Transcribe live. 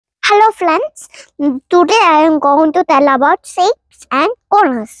Hello friends, today I am going to tell about shapes and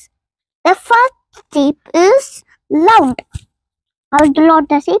corners. The first shape is round. How do you know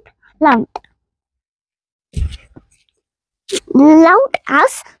the shape? Round. Round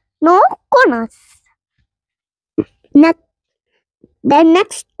has no corners. The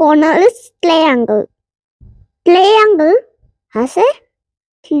next corner is triangle. Triangle has a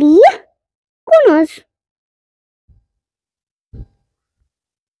three corners.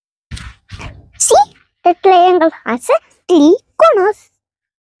 See, the triangle has a three corners.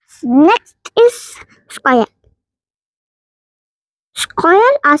 Next is square.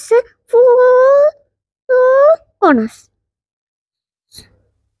 Square has a four corners.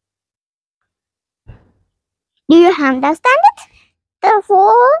 Do you understand it?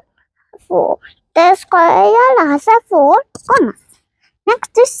 The square has a four corners.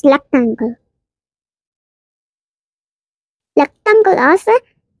 Next is rectangle. Rectangle has a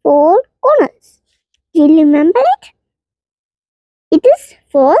four corners. Do you remember it? It is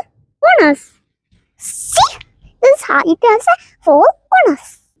four corners. See, this is how it has a four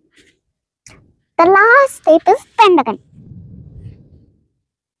corners. The last shape is pentagon.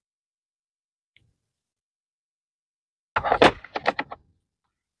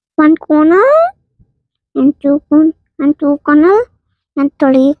 One corner and two corner and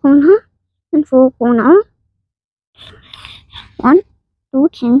three corner and four corner. 1, 2,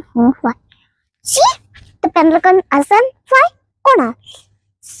 3, 4, 5. See, the pentagon has 5 corners.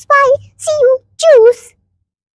 5. See you. Choose.